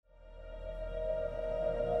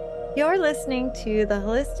You're listening to the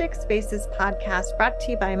Holistic Spaces podcast brought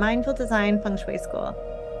to you by Mindful Design Feng Shui School.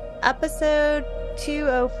 Episode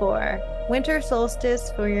 204, Winter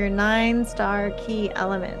Solstice for your 9-star key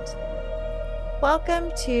element.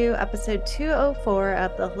 Welcome to episode 204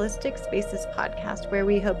 of the Holistic Spaces podcast, where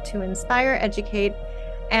we hope to inspire, educate,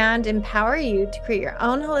 and empower you to create your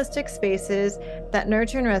own holistic spaces that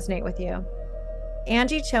nurture and resonate with you.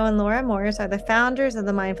 Angie Cho and Laura Morris are the founders of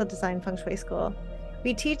the Mindful Design Feng Shui School.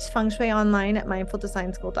 We teach Feng Shui online at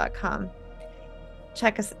mindfuldesignschool.com.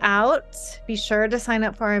 Check us out. Be sure to sign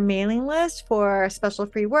up for our mailing list for special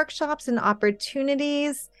free workshops and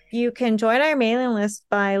opportunities. You can join our mailing list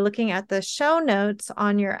by looking at the show notes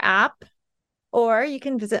on your app, or you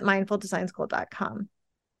can visit mindfuldesignschool.com.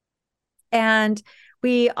 And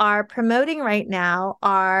we are promoting right now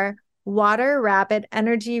our Water Rabbit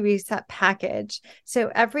Energy Reset Package.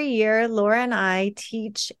 So every year, Laura and I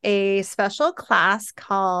teach a special class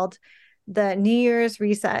called the New Year's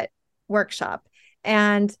Reset Workshop.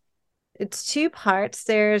 And it's 2 parts.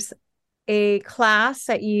 There's a class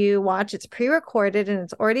that you watch. It's pre-recorded and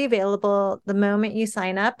it's already available the moment you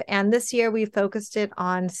sign up. And this year we focused it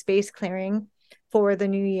on space clearing for the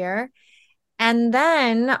new year. And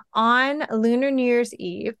then on Lunar New Year's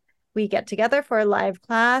Eve, we get together for a live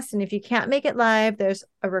class. And if you can't make it live, there's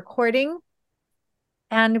a recording.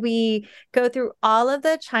 And we go through all of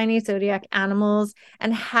the Chinese zodiac animals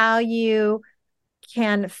and how you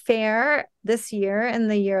can fare this year in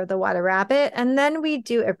the year of the water rabbit. And then we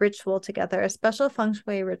do a ritual together, a special feng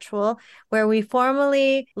shui ritual, where we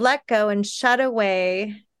formally let go and shut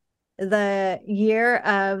away the year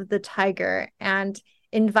of the tiger and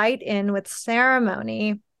invite in with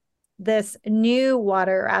ceremony this new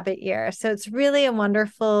water rabbit year. So it's really a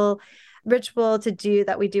wonderful ritual to do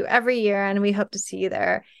that we do every year, and we hope to see you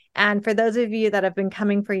there. And for those of you that have been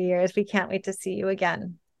coming for years, we can't wait to see you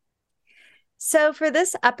again. So for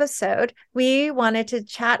this episode, we wanted to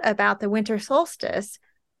chat about the winter solstice,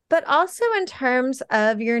 but also in terms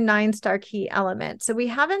of your 9-star key element. So we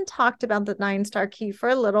haven't talked about the 9-star key for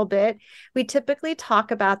a little bit. We typically talk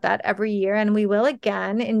about that every year, and we will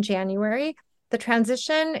again in January. The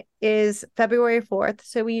transition is February 4th.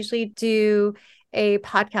 So we usually do a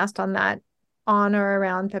podcast on that on or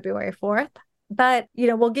around February 4th. But,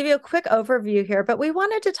 we'll give you a quick overview here, but we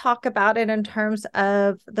wanted to talk about it in terms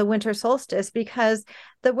of the winter solstice, because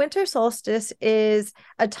the winter solstice is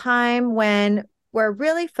a time when we're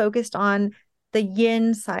really focused on the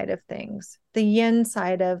yin side of things, the yin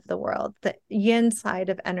side of the world, the yin side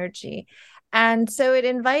of energy. And so it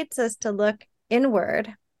invites us to look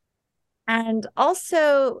inward. And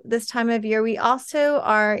also this time of year, we also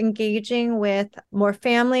are engaging with more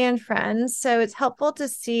family and friends. So it's helpful to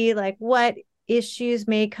see what issues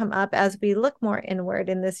may come up as we look more inward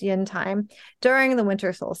in this yin time during the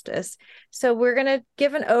winter solstice. So we're going to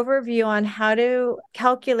give an overview on how to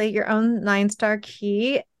calculate your own 9-star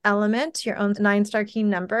key element, your own 9-star key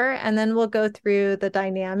number, and then we'll go through the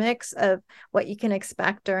dynamics of what you can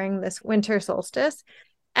expect during this winter solstice.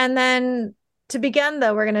 And then to begin,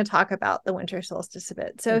 though, we're going to talk about the winter solstice a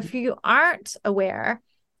bit. So if you aren't aware,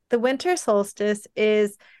 the winter solstice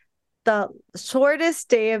is the shortest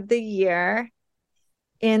day of the year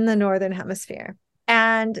in the Northern Hemisphere.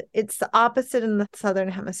 And it's the opposite in the Southern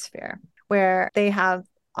Hemisphere, where they have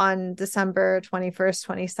on December 21st,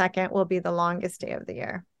 22nd will be the longest day of the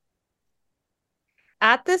year.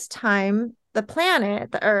 At this time, the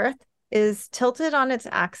planet, the Earth, is tilted on its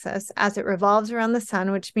axis as it revolves around the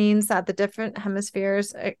sun, which means that the different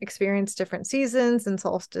hemispheres experience different seasons and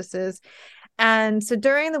solstices. And so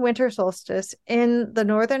during the winter solstice in the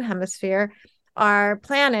Northern Hemisphere, our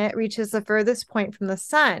planet reaches the furthest point from the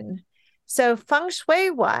sun. So feng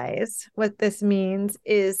shui wise, what this means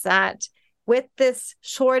is that with this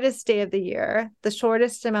shortest day of the year, the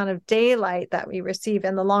shortest amount of daylight that we receive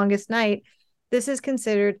and the longest night, this is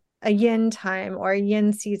considered a yin time or a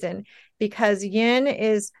yin season, because yin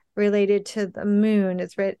is related to the moon.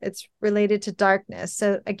 It's related to darkness.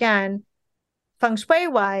 So again, feng shui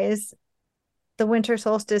wise, the winter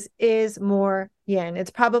solstice is more yin.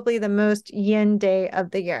 It's probably the most yin day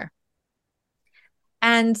of the year.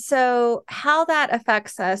 And so how that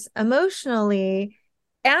affects us emotionally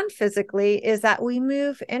and physically is that we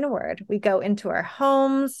move inward. We go into our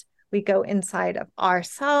homes, we go inside of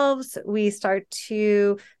ourselves, we start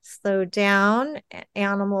to slow down,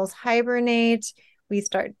 animals hibernate, we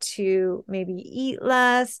start to maybe eat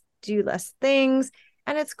less, do less things,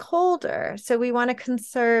 and it's colder. So we want to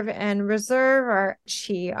conserve and reserve our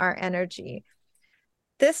qi, our energy.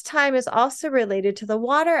 This time is also related to the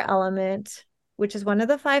water element, which is one of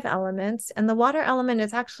the 5 elements. And the water element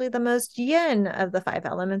is actually the most yin of the 5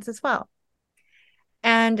 elements as well.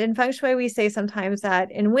 And in feng shui, we say sometimes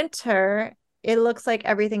that in winter, it looks like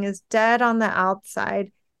everything is dead on the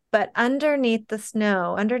outside, but underneath the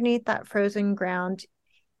snow, underneath that frozen ground,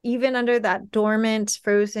 even under that dormant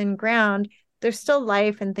frozen ground, there's still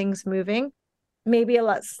life and things moving, maybe a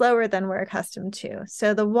lot slower than we're accustomed to.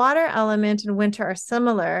 So the water element and winter are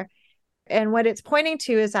similar. And what it's pointing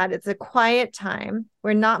to is that it's a quiet time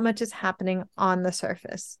where not much is happening on the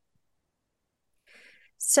surface.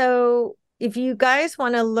 So if you guys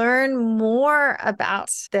want to learn more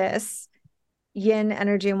about this yin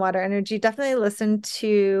energy and water energy, definitely listen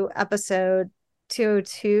to episode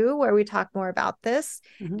 202, where we talk more about this.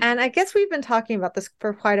 Mm-hmm. And I guess we've been talking about this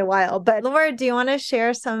for quite a while, but Laura, do you want to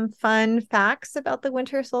share some fun facts about the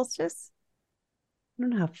winter solstice? I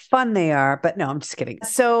don't know how fun they are, but no, I'm just kidding.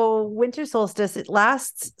 So winter solstice, it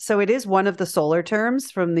lasts. So it is one of the solar terms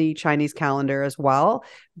from the Chinese calendar as well.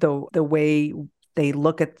 The way they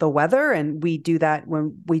look at the weather, and we do that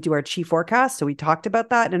when we do our Qi forecast. So we talked about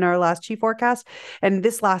that in our last Qi forecast, and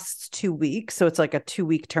this lasts 2 weeks. So it's like a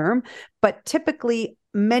 2-week term, but typically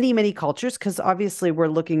many cultures, because obviously we're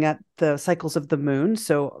looking at the cycles of the moon.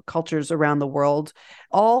 So cultures around the world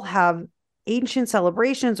all have ancient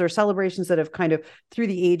celebrations or celebrations that have kind of through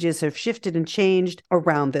the ages have shifted and changed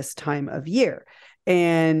around this time of year.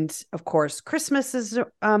 And of course, Christmas is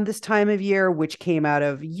this time of year, which came out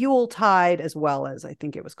of Yuletide, as well as I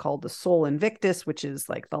think it was called the Sol Invictus, which is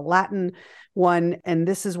like the Latin one. And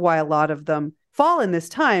this is why a lot of them fall in this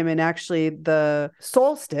time. And actually the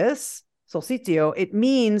solstice, solstitio, it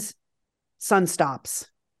means sun stops,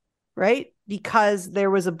 right? Because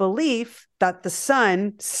there was a belief that the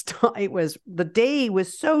sun, the day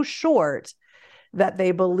was so short that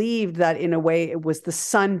they believed that in a way it was the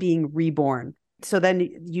sun being reborn. So then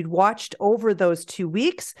you'd watched over those 2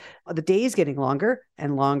 weeks, the days getting longer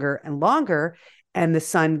and longer and longer, and the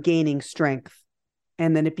sun gaining strength.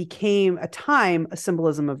 And then it became a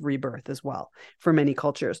symbolism of rebirth as well for many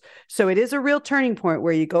cultures. So it is a real turning point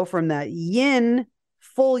where you go from that yin,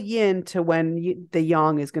 full yin, to when the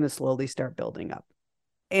yang is going to slowly start building up.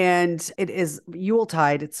 And it is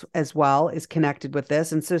Yuletide as well is connected with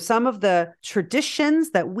this. And so some of the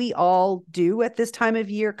traditions that we all do at this time of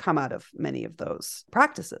year come out of many of those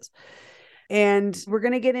practices. And we're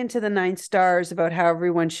going to get into the 9 stars, about how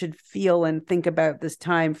everyone should feel and think about this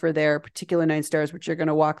time for their particular 9 stars, which you're going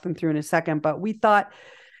to walk them through in a second. But we thought,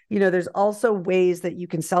 there's also ways that you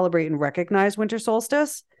can celebrate and recognize winter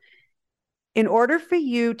solstice. In order for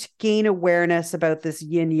you to gain awareness about this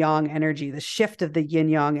yin-yang energy, the shift of the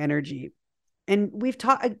yin-yang energy, and we've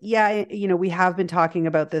talked, we have been talking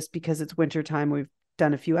about this because it's wintertime. We've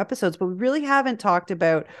done a few episodes, but we really haven't talked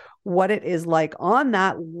about what it is like on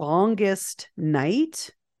that longest night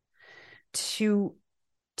to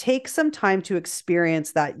take some time to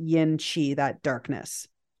experience that yin qi, that darkness.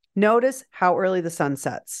 Notice how early the sun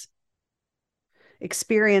sets.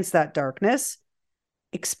 Experience that darkness.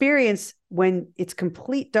 Experience when it's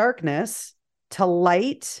complete darkness to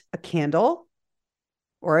light a candle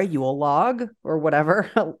or a Yule log or whatever,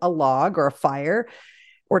 a log or a fire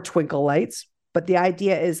or twinkle lights. But the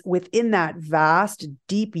idea is within that vast,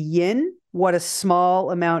 deep yin, what a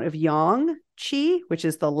small amount of yang qi, which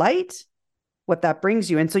is the light, what that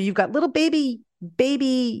brings you. And so you've got little baby,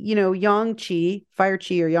 yang qi, fire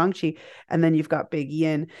qi or yang qi, and then you've got big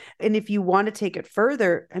yin. And if you want to take it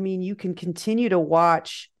further, you can continue to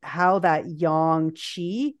watch how that yang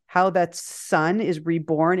qi, how that sun is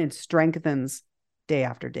reborn and strengthens day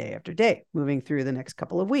after day after day, moving through the next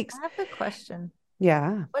couple of weeks. I have a question.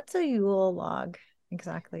 Yeah. What's a Yule log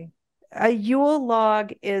exactly? A Yule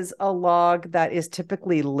log is a log that is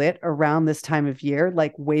typically lit around this time of year,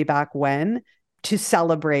 like way back when, to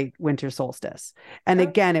celebrate winter solstice. And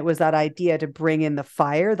again, it was that idea to bring in the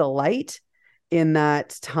fire, the light in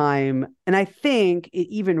that time. And I think it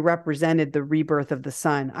even represented the rebirth of the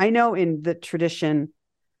sun. I know in the tradition,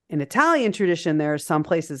 in Italian tradition, there are some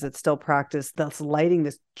places that still practice this lighting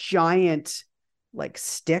this giant like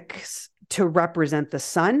sticks to represent the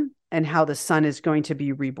sun and how the sun is going to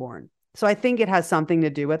be reborn. So I think it has something to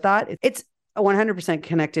do with that. It's 100%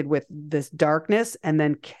 connected with this darkness and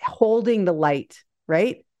then holding the light,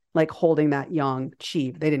 right? Like holding that yang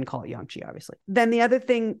qi. They didn't call it yang qi, obviously. Then the other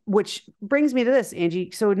thing, which brings me to this,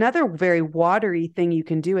 Angie. So another very watery thing you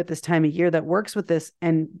can do at this time of year that works with this,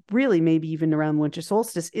 and really maybe even around winter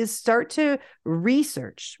solstice, is start to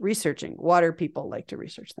researching. Water people like to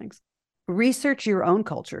research things. Research your own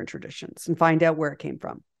culture and traditions and find out where it came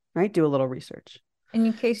from, right? Do a little research. And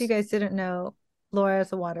in case you guys didn't know, Laura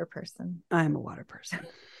is a water person. I'm a water person.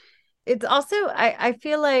 it's also, I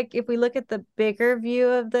feel like if we look at the bigger view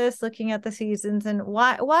of this, looking at the seasons, and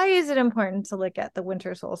why is it important to look at the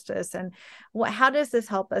winter solstice, and how does this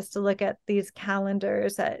help us to look at these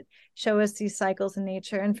calendars that show us these cycles in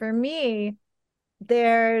nature? And for me,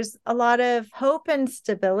 there's a lot of hope and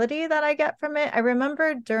stability that I get from it. I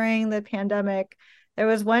remember during the pandemic, there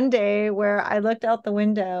was one day where I looked out the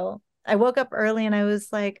window. I woke up early and I was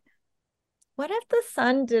like, what if the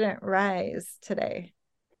sun didn't rise today?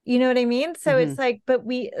 You know what I mean? So it's like, but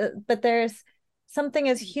there's something,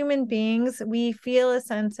 as human beings, we feel a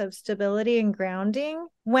sense of stability and grounding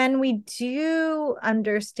when we do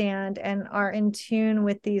understand and are in tune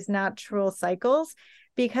with these natural cycles,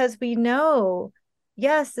 because we know,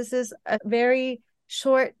 yes, this is a very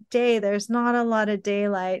short day. There's not a lot of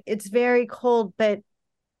daylight. It's very cold, but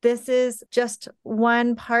this is just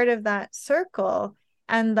one part of that circle.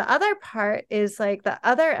 And the other part is like the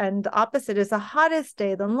other end, the opposite is the hottest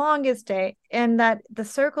day, the longest day, and that the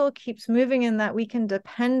circle keeps moving, and that we can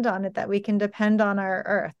depend on it, that we can depend on our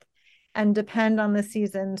earth and depend on the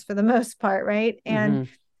seasons for the most part, right? And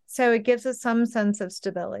so it gives us some sense of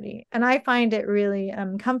stability. And I find it really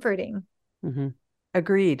comforting.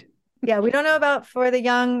 Agreed. Yeah, we don't know about for the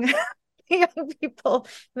young people,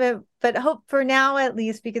 but hope for now, at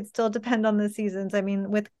least, we could still depend on the seasons. I mean,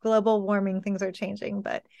 with global warming, things are changing,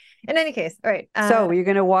 but in any case, all right. So you're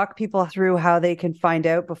going to walk people through how they can find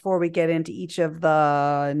out before we get into each of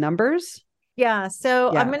the numbers? Yeah.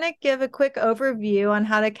 So I'm going to give a quick overview on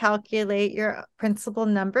how to calculate your principal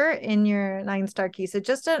number in your 9-star key. So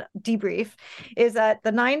just a debrief is that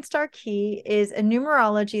the 9-star key is a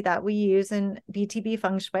numerology that we use in BTB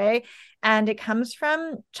Feng Shui, and it comes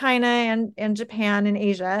from China and Japan and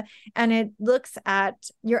Asia, and it looks at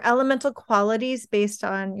your elemental qualities based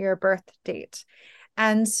on your birth date.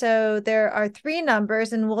 And so there are 3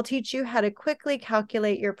 numbers, and we'll teach you how to quickly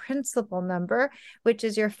calculate your principal number, which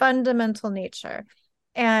is your fundamental nature.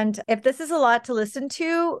 And if this is a lot to listen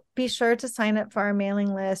to, be sure to sign up for our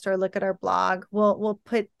mailing list or look at our blog. We'll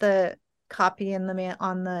put the copy in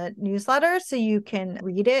on the newsletter so you can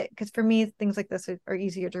read it, because for me, things like this are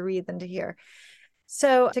easier to read than to hear.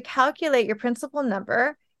 So to calculate your principal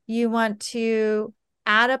number, you want to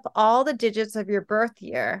add up all the digits of your birth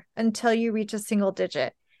year until you reach a single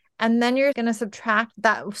digit. And then you're going to subtract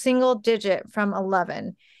that single digit from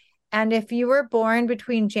 11. And if you were born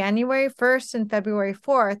between January 1st and February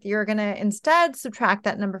 4th, you're going to instead subtract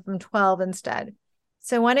that number from 12 instead.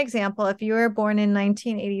 So one example, if you were born in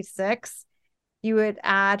 1986, you would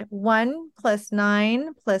add 1 plus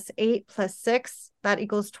 9 plus 8 plus 6, that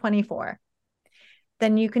equals 24.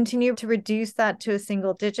 Then you continue to reduce that to a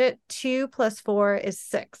single digit. 2 plus 4 is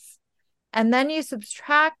 6. And then you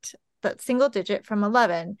subtract that single digit from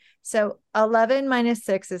 11. So 11 minus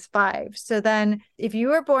 6 is 5. So then if you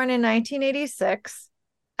were born in 1986,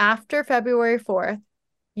 after February 4th,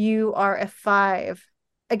 you are a 5.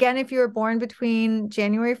 Again, if you were born between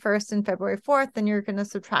January 1st and February 4th, then you're going to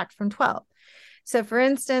subtract from 12. So for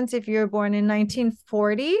instance, if you were born in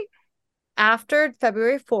 1940, after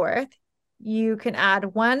February 4th, you can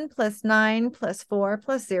add 1 plus 9 plus 4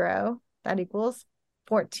 plus 0. That equals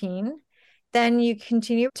 14. Then you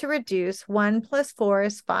continue to reduce. 1 plus 4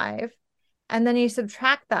 is 5. And then you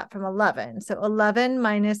subtract that from 11. So 11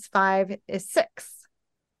 minus 5 is 6.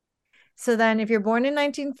 So then if you're born in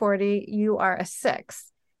 1940, you are a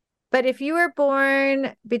 6. But if you were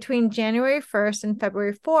born between January 1st and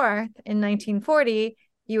February 4th in 1940,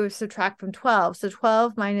 you would subtract from 12. So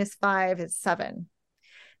 12 minus 5 is 7.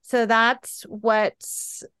 So that's what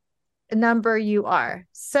number you are.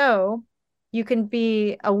 So you can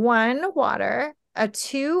be a 1 water, a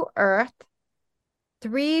 2 earth,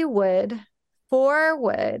 3 wood, 4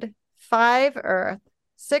 wood, 5 earth,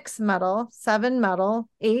 6 metal, 7 metal,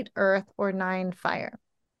 8 earth, or 9 fire.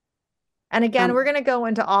 And again, we're going to go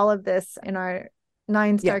into all of this in our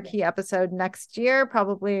 9-star key episode next year,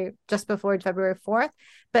 probably just before February 4th.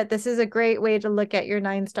 But this is a great way to look at your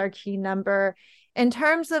 9-star key number in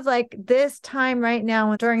terms of like this time right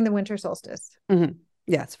now during the winter solstice.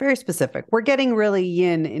 Yeah, it's very specific. We're getting really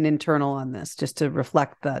yin and internal on this just to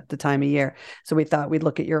reflect the time of year. So we thought we'd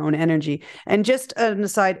look at your own energy. And just an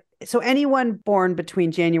aside, so anyone born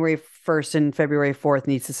between January 1st and February 4th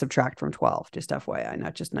needs to subtract from 12, just FYI,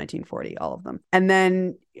 not just 1940, all of them. And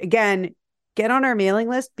then again, get on our mailing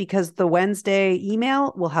list because the Wednesday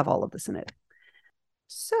email will have all of this in it.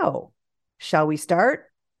 So shall we start?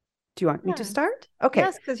 Do you want me to start? Okay.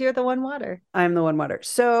 Yes, because you're the 1 water. I'm the 1 water.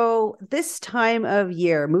 So this time of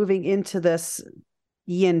year, moving into this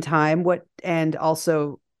yin time, and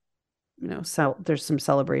also, there's some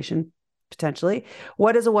celebration potentially.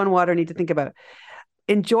 What does a 1 water need to think about?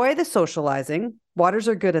 enjoy the socializing. Waters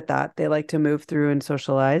are good at that. They like to move through and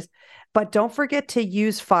socialize. But don't forget to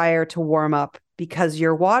use fire to warm up because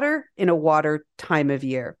you're water in a water time of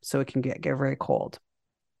year. So it can get very cold.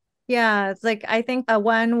 Yeah, it's like I think a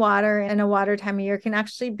one water in a water time of year can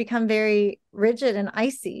actually become very rigid and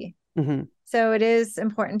icy. Mm-hmm. So it is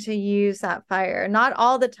important to use that fire, not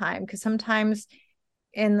all the time, because sometimes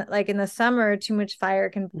in the summer, too much fire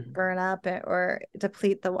can burn up or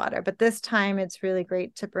deplete the water. But this time it's really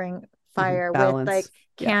great to bring fire with like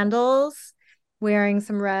candles, wearing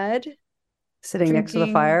some red, sitting next to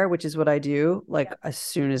the fire, which is what I do. Like as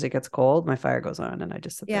soon as it gets cold, my fire goes on and I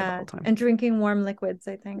just sit there the whole time. And drinking warm liquids,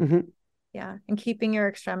 I think. Yeah. And keeping your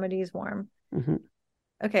extremities warm.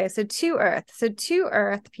 Okay. So to earth. So to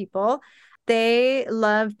earth people, they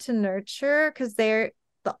love to nurture because they're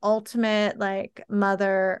the ultimate like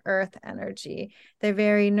mother earth energy. They're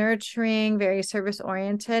very nurturing, very service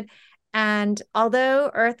oriented. And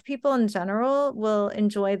although earth people in general will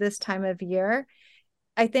enjoy this time of year,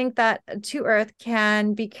 I think that to earth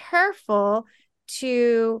can be careful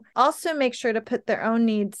to also make sure to put their own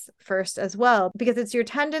needs first as well, because it's your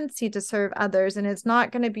tendency to serve others and it's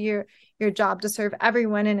not going to be your job to serve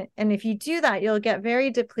everyone. And if you do that, you'll get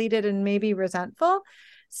very depleted and maybe resentful.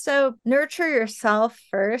 So nurture yourself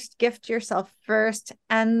first, gift yourself first,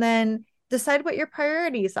 and then decide what your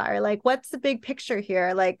priorities are. Like, what's the big picture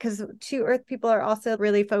here? Like, because to earth people are also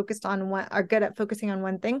really focused on are good at focusing on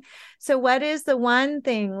one thing. So what is the one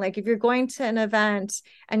thing? Like, if you're going to an event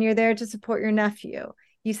and you're there to support your nephew,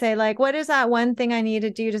 you say like, what is that one thing I need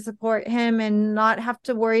to do to support him and not have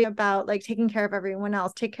to worry about like taking care of everyone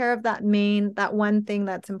else? Take care of that one thing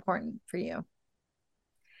that's important for you.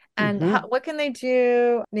 And what can they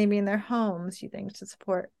do maybe in their homes, you think, to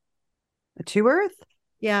support the to earth?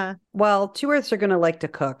 Yeah. Well, to earths are going to like to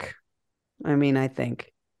cook. I mean, I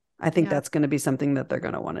think that's going to be something that they're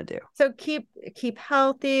going to want to do. So keep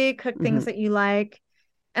healthy, cook things that you like.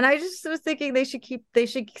 And I just was thinking they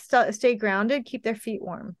should stay grounded, keep their feet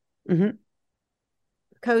warm.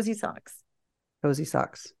 Cozy socks. Cozy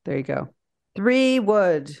socks. There you go. 3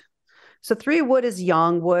 wood. So 3 wood is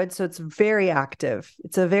yang wood. So it's very active.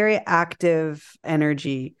 It's a very active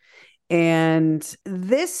energy. And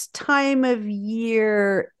this time of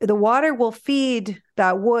year, the water will feed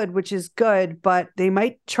that wood, which is good, but they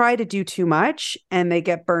might try to do too much and they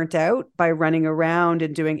get burnt out by running around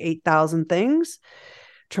and doing 8,000 things,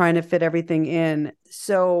 trying to fit everything in.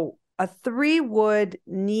 So a 3 wood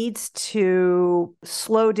needs to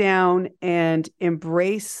slow down and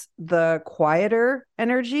embrace the quieter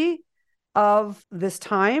energy of this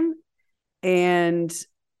time. And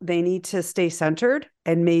they need to stay centered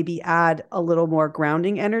and maybe add a little more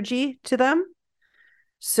grounding energy to them.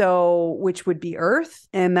 So, which would be earth.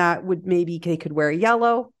 And that would maybe they could wear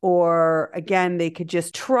yellow, or again, they could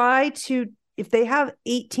just try to, if they have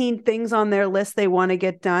 18 things on their list they want to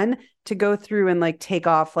get done, to go through and like take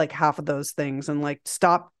off like half of those things and like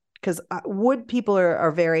stop. Because wood people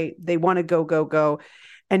are very, they want to go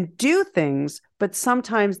and do things, but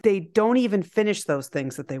sometimes they don't even finish those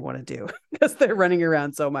things that they want to do because they're running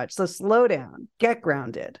around so much. So slow down, get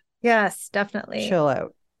grounded. Yes, definitely. Chill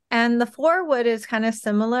out. And the 4 wood is kind of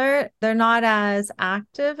similar. They're not as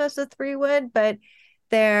active as the 3 wood, but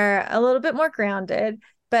they're a little bit more grounded.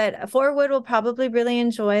 But a 4 wood will probably really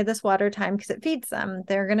enjoy this water time because it feeds them.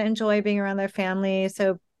 They're going to enjoy being around their family.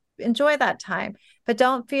 So enjoy that time, but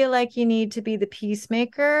don't feel like you need to be the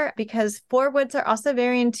peacemaker, because 4 woods are also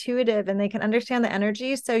very intuitive and they can understand the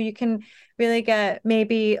energy. So you can really get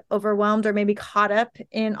maybe overwhelmed or maybe caught up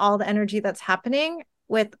in all the energy that's happening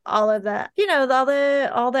with all of the,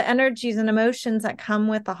 all the energies and emotions that come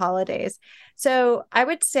with the holidays. So I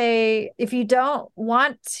would say if you don't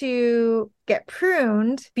want to get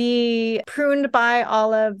pruned, be pruned by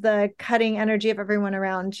all of the cutting energy of everyone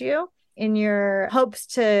around you in your hopes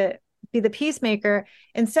to be the peacemaker.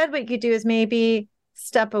 Instead, what you could do is maybe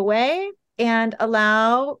step away and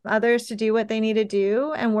allow others to do what they need to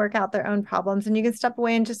do and work out their own problems. And you can step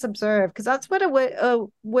away and just observe, because that's what a 4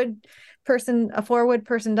 wood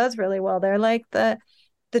person does really well. They're like the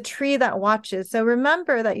tree that watches. So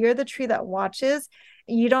remember that you're the tree that watches.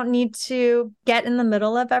 You don't need to get in the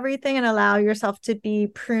middle of everything and allow yourself to be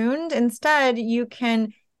pruned. Instead, you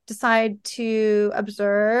can decide to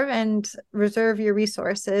observe and reserve your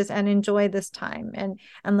resources and enjoy this time and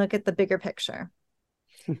look at the bigger picture.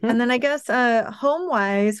 And then I guess home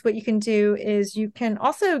wise, what you can do is you can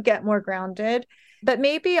also get more grounded, but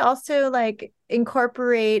maybe also like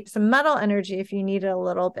incorporate some metal energy if you need it a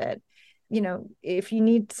little bit. If you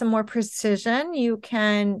need some more precision, you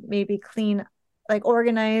can maybe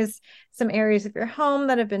organize some areas of your home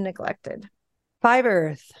that have been neglected. Five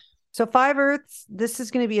Earth. So Five Earths, this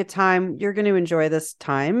is going to be a time you're going to enjoy this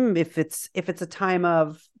time. If it's a time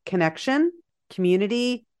of connection,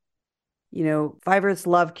 community, Five Earths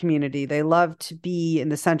love community. They love to be in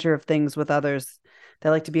the center of things with others. They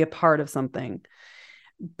like to be a part of something.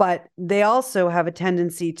 But they also have a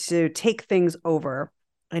tendency to take things over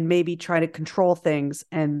and maybe try to control things.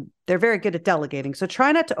 And they're very good at delegating. So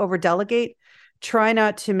try not to over delegate. Try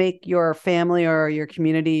not to make your family or your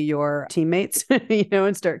community your teammates,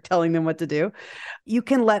 and start telling them what to do. You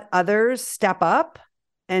can let others step up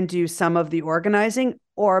and do some of the organizing,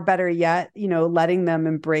 or better yet, letting them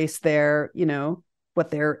embrace their, what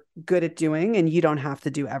they're good at doing, and you don't have to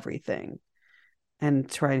do everything and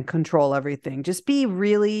try and control everything. Just be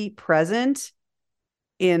really present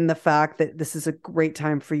in the fact that this is a great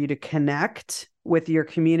time for you to connect with your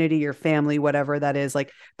community, your family, whatever that is.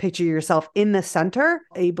 Like, picture yourself in the center,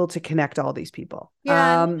 able to connect all these people.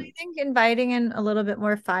 Yeah, I think inviting in a little bit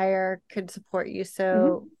more fire could support you.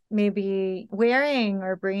 So maybe wearing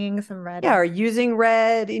or bringing some red. Yeah, or using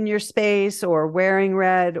red in your space, or wearing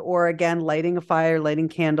red, or again, lighting a fire, lighting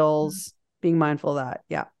candles, being mindful of that.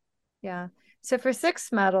 Yeah. Yeah. So for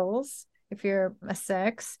 6 metals, if you're a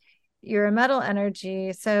 6, you're a metal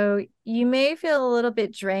energy. So you may feel a little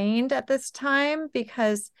bit drained at this time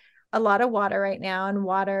because a lot of water right now, and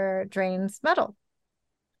water drains metal.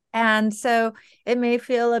 And so it may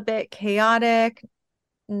feel a bit chaotic,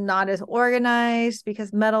 not as organized,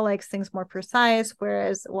 because metal likes things more precise,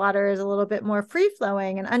 whereas water is a little bit more free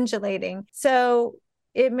flowing and undulating. So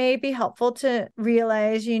it may be helpful to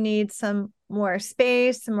realize you need some more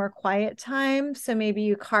space, some more quiet time. So maybe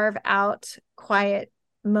you carve out quiet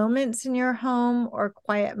moments in your home or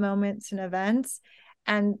quiet moments in events,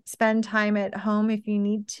 and spend time at home if you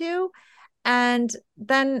need to. And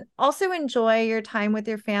then also enjoy your time with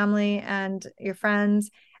your family and your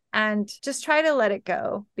friends, and just try to let it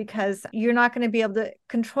go, because you're not going to be able to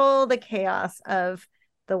control the chaos of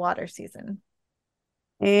the water season.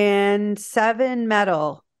 And 7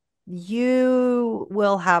 metal, you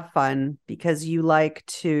will have fun because you like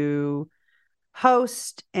to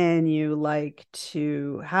host and you like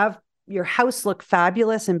to have your house look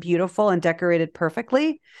fabulous and beautiful and decorated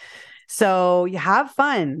perfectly. So you have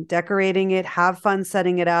fun decorating it, have fun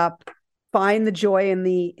setting it up, find the joy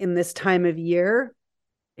in this time of year,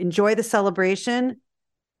 enjoy the celebration.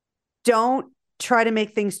 Don't try to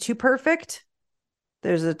make things too perfect.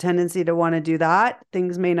 There's a tendency to want to do that.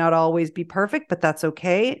 Things may not always be perfect, but that's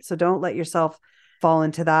okay. So don't let yourself fall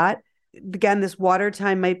into that. Again, this water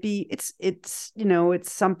time might be, it's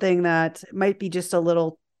something that might be just a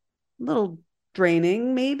little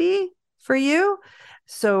draining maybe for you.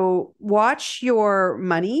 So watch your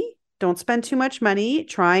money. Don't spend too much money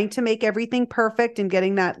trying to make everything perfect and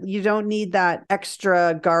getting that. You don't need that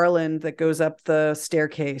extra garland that goes up the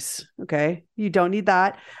staircase. Okay. You don't need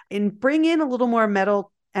that. And bring in a little more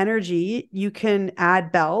metal energy. You can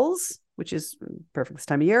add bells, which is perfect this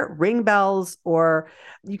time of year, ring bells, or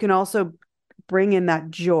you can also bring in that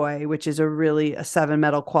joy, which is a 7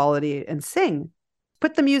 metal quality, and sing.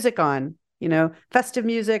 Put the music on, festive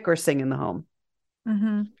music, or sing in the home.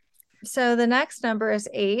 Mm-hmm. So the next number is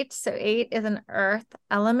 8. So 8 is an earth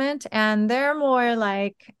element, and they're more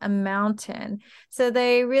like a mountain. So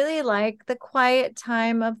they really like the quiet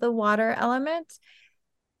time of the water element,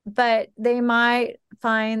 but they might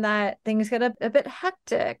find that things get a bit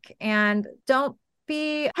hectic, and don't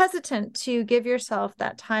be hesitant to give yourself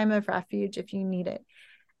that time of refuge if you need it.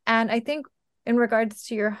 And I think in regards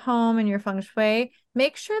to your home and your feng shui,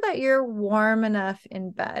 make sure that you're warm enough in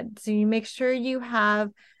bed. So you make sure you have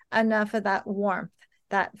enough of that warmth,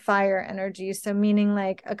 that fire energy. So meaning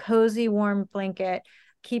like a cozy, warm blanket,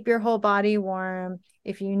 keep your whole body warm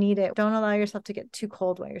if you need it. Don't allow yourself to get too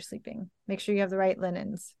cold while you're sleeping. Make sure you have the right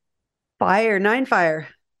linens. Fire, 9 fire.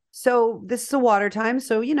 So this is a water time.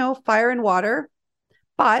 So, fire and water,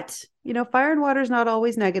 but, fire and water is not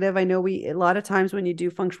always negative. I know a lot of times when you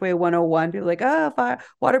do feng shui 101, people are like, fire,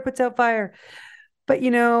 water puts out fire. But,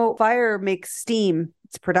 fire makes steam.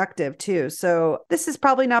 It's productive too. So this is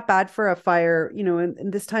probably not bad for a fire,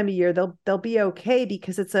 in this time of year. They'll be okay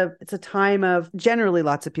because it's a time of generally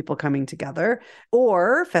lots of people coming together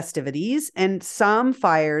or festivities. And some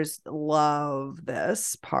fires love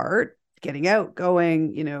this part, getting out,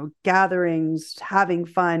 going, gatherings, having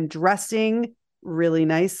fun, dressing really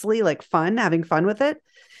nicely, like fun, having fun with it.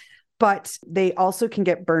 But they also can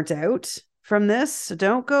get burnt out from this. So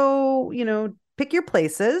don't go, pick your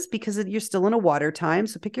places because you're still in a water time.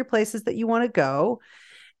 So pick your places that you want to go,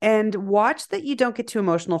 and watch that you don't get too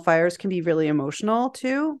emotional. Fires can be really emotional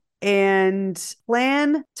too. And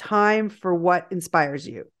plan time for what inspires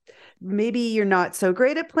you. maybe you're not so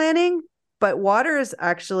great at planning, but water is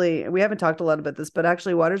actually, we haven't talked a lot about this, but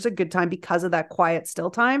actually water is a good time because of that quiet, still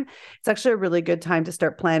time. It's actually a really good time to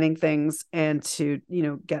start planning things and to,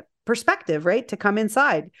 get perspective, right? To come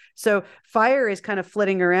inside. So fire is kind of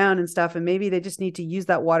flitting around and stuff. And maybe they just need to use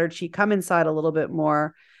that water chi, come inside a little bit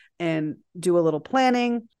more and do a little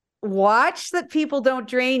planning. Watch that people don't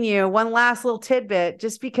drain you. One last little tidbit,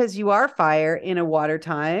 just because you are fire in a water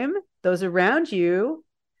time, those around you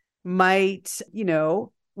might,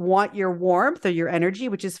 want your warmth or your energy,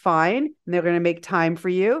 which is fine. And they're going to make time for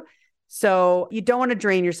you. So you don't want to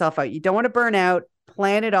drain yourself out. You don't want to burn out.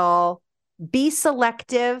 Plan it all. Be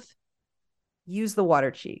selective. Use the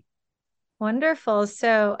water chi. Wonderful.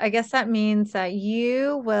 So I guess that means that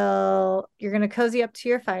you're going to cozy up to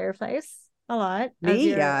your fireplace a lot. Me?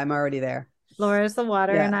 Yeah, I'm already there. Laura's the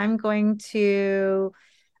water. Yeah. And I'm going to,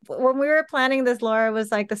 when we were planning this, Laura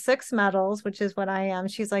was like the 6 metals, which is what I am.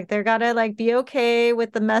 She's like, they're gotta like be okay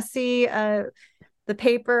with the messy, the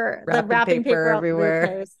paper, the wrapping paper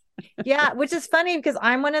everywhere. Yeah. Which is funny because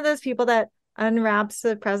I'm one of those people that unwraps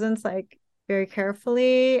the presents like very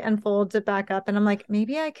carefully and folds it back up. And I'm like,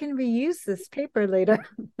 maybe I can reuse this paper later.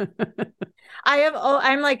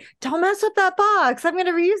 I'm like, don't mess up that box. I'm going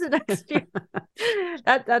to reuse it next year.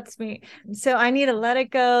 That's me. So I need to let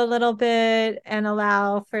it go a little bit and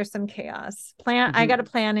allow for some chaos. I got to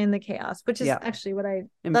plan in the chaos, which is actually what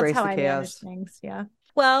embrace that's how the I chaos. manage things. Yeah.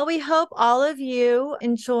 Well, we hope all of you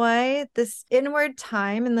enjoy this inward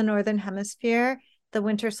time in the Northern Hemisphere, the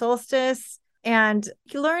winter solstice, and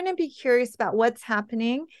learn and be curious about what's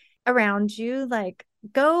happening around you. Like,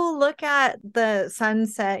 go look at the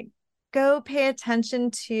sunset, go pay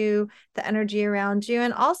attention to the energy around you.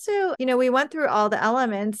 And also, we went through all the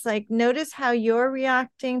elements, like notice how you're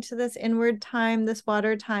reacting to this inward time, this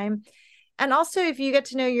water time. And also, if you get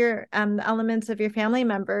to know your elements of your family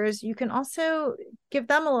members, you can also give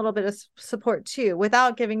them a little bit of support too,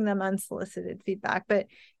 without giving them unsolicited feedback. But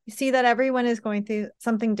you see that everyone is going through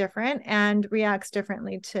something different and reacts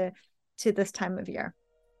differently to this time of year.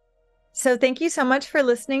 So thank you so much for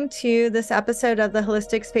listening to this episode of the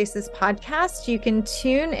Holistic Spaces podcast. You can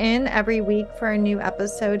tune in every week for a new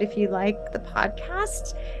episode if you like the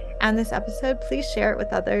podcast and this episode. Please share it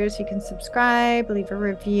with others. You can subscribe, leave a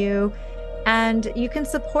review, and you can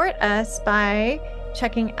support us by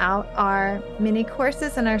checking out our mini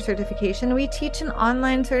courses and our certification. We teach an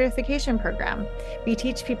online certification program. We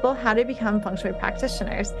teach people how to become feng shui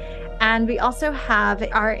practitioners. And we also have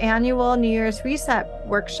our annual New Year's Reset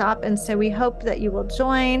workshop. And so we hope that you will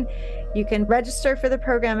join. You can register for the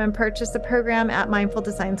program and purchase the program at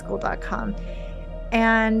mindfuldesignschool.com.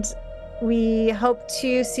 And we hope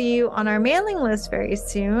to see you on our mailing list very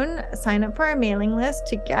soon. Sign up for our mailing list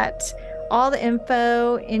to get all the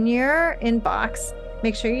info in your inbox.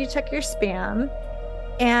 Make sure you check your spam.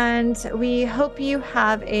 And we hope you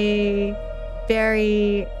have a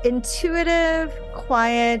very intuitive,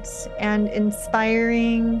 quiet, and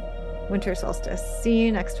inspiring winter solstice. See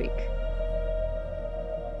you next week.